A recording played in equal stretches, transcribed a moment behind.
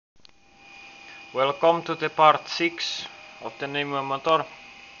Welcome to the part 6 of the Newman motor.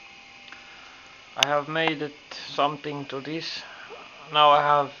 I have made it something to this. Now I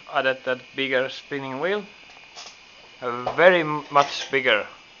have added that bigger spinning wheel, very much bigger.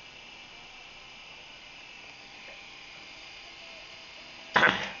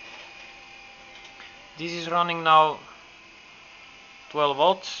 This is running now 12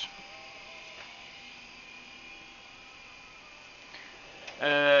 volts.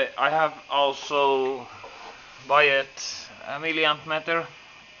 I have also bought a milliamp meter.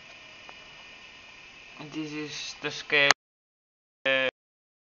 This is the scale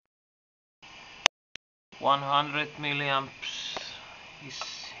 100 milliamps is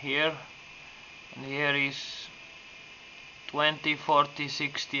here, and here is 20, 40,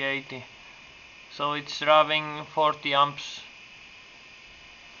 60, 80. So it's driving 40 amps,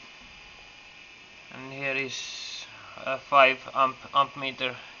 and here is a 5 amp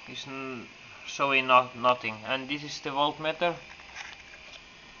meter is showing nothing, and this is the voltmeter.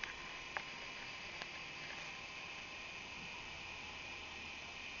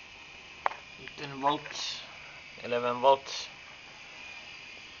 Volts, 11 volts,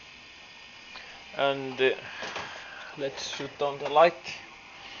 and let's shoot on the light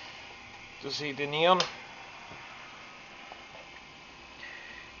to see the neon.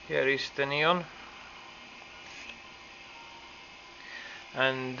 Here is the neon,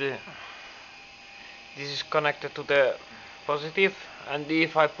 and this is connected to the positive, and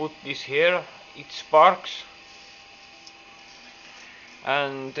if I put this here, it sparks,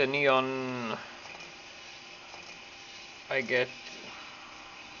 and the neon, I get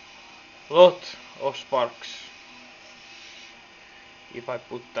lot of sparks if I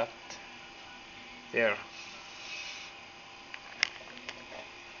put that there.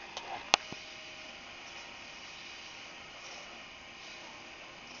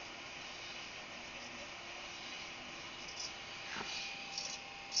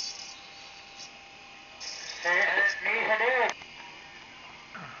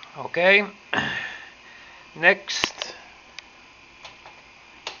 Okay, next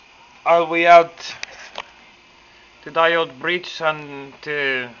I'll weigh out the diode bridge and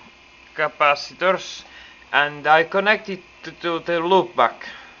the capacitors, and I connect it to the loopback.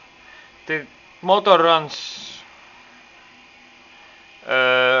 The motor runs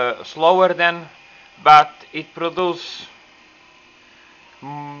slower than, but it produces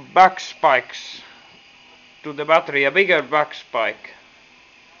back spikes to the battery, a bigger back spike.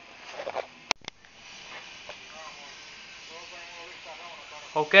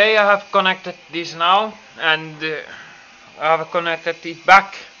 Okay, I have connected this now, and I have connected it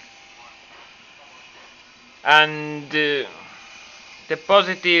back, and the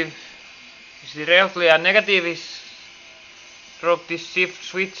positive is directly, and negative is through this shift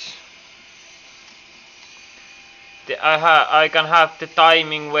switch. I can have the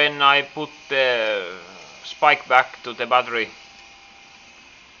timing when I put the spike back to the battery.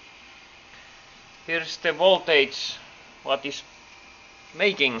 Here's the voltage, what is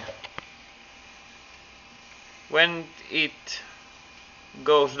making. When it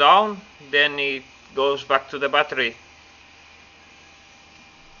goes down, then it goes back to the battery.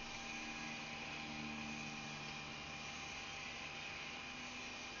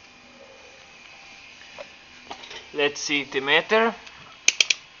 Let's see the meter.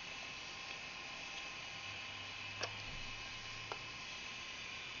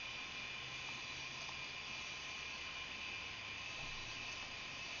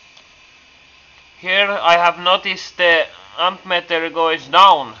 Here I have noticed the amp meter goes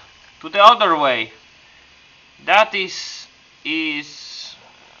down to the other way. That is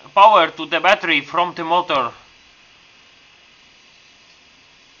power to the battery from the motor.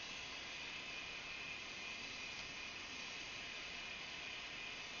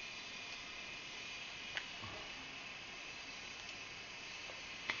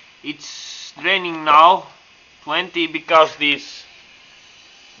 It's draining now 20 because this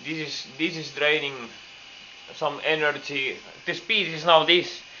is draining some energy. The speed is now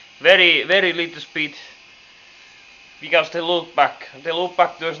this very little speed because the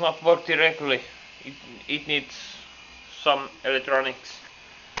loopback does not work directly. It needs some electronics.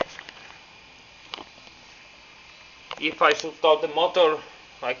 If I shoot out the motor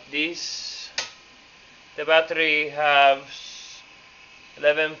like this, the battery has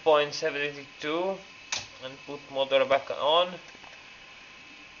 11.72, and put motor back on.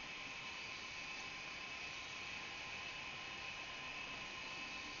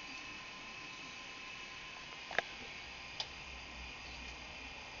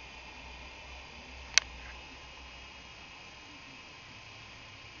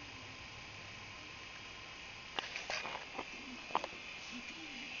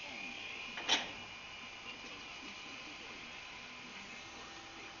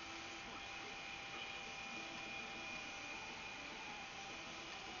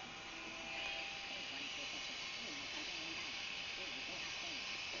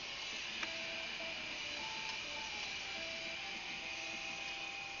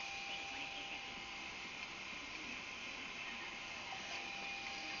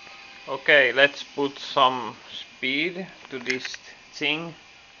 Okay, let's put some speed to this thing.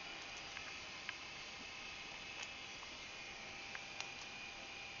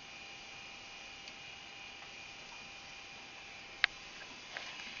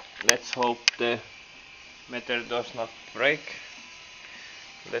 Let's hope the meter does not break.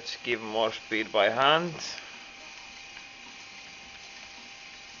 Let's give more speed by hand.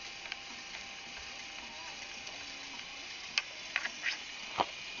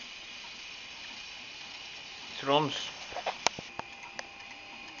 It runs.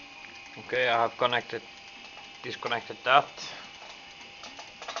 Okay, I have disconnected that.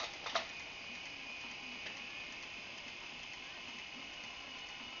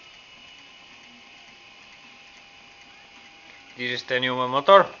 This is the Newman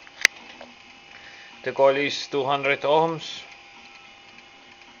motor. The coil is 200 ohms.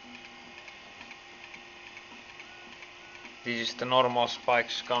 This is the normal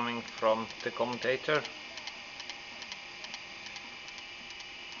spikes coming from the commutator.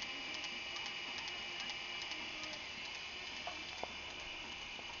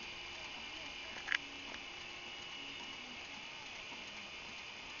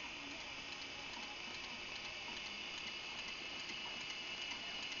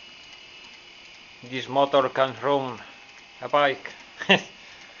 This motor can run a bike.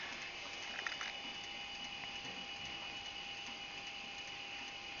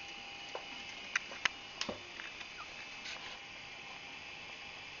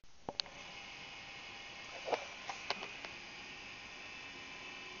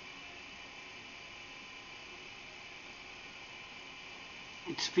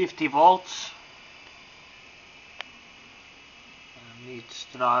 It's 50 volts and it's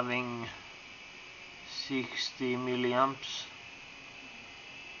driving 60 milliamps.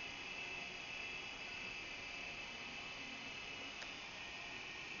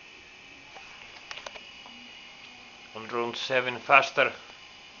 On round 7 faster.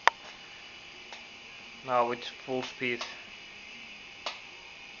 Now it's full speed.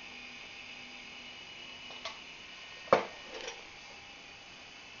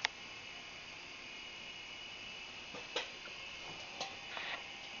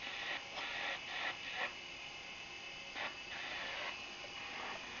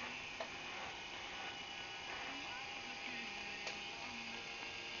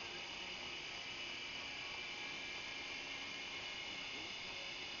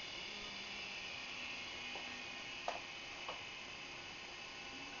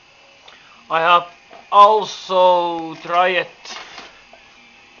 I have also tried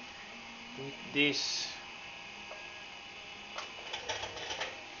with this,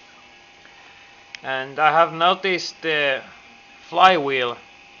 and I have noticed the flywheel.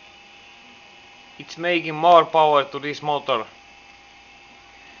 It's making more power to this motor.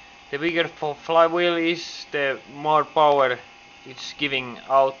 The bigger flywheel is, the more power it's giving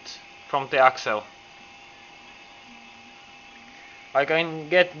out from the axle. I can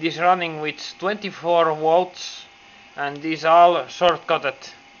get this running with 24 volts and this all shortcutted,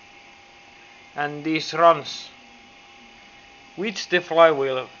 and this runs with the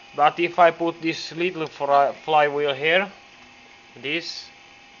flywheel. But if I put this little flywheel here, this,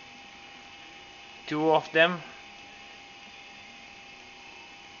 two of them,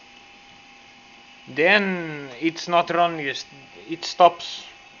 then it's not running, it stops.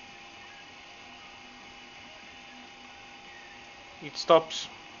 It stops.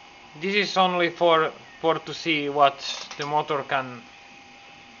 This is only for to see what the motor can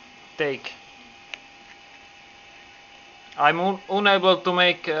take. I'm unable to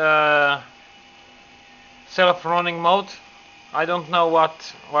make self-running mode. I don't know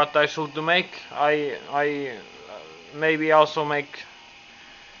what I should make. I maybe also make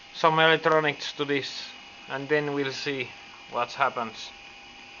some electronics to this, and then we'll see what happens.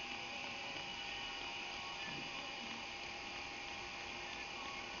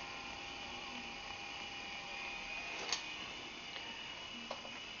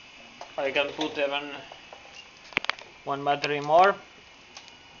 I can put even one battery more.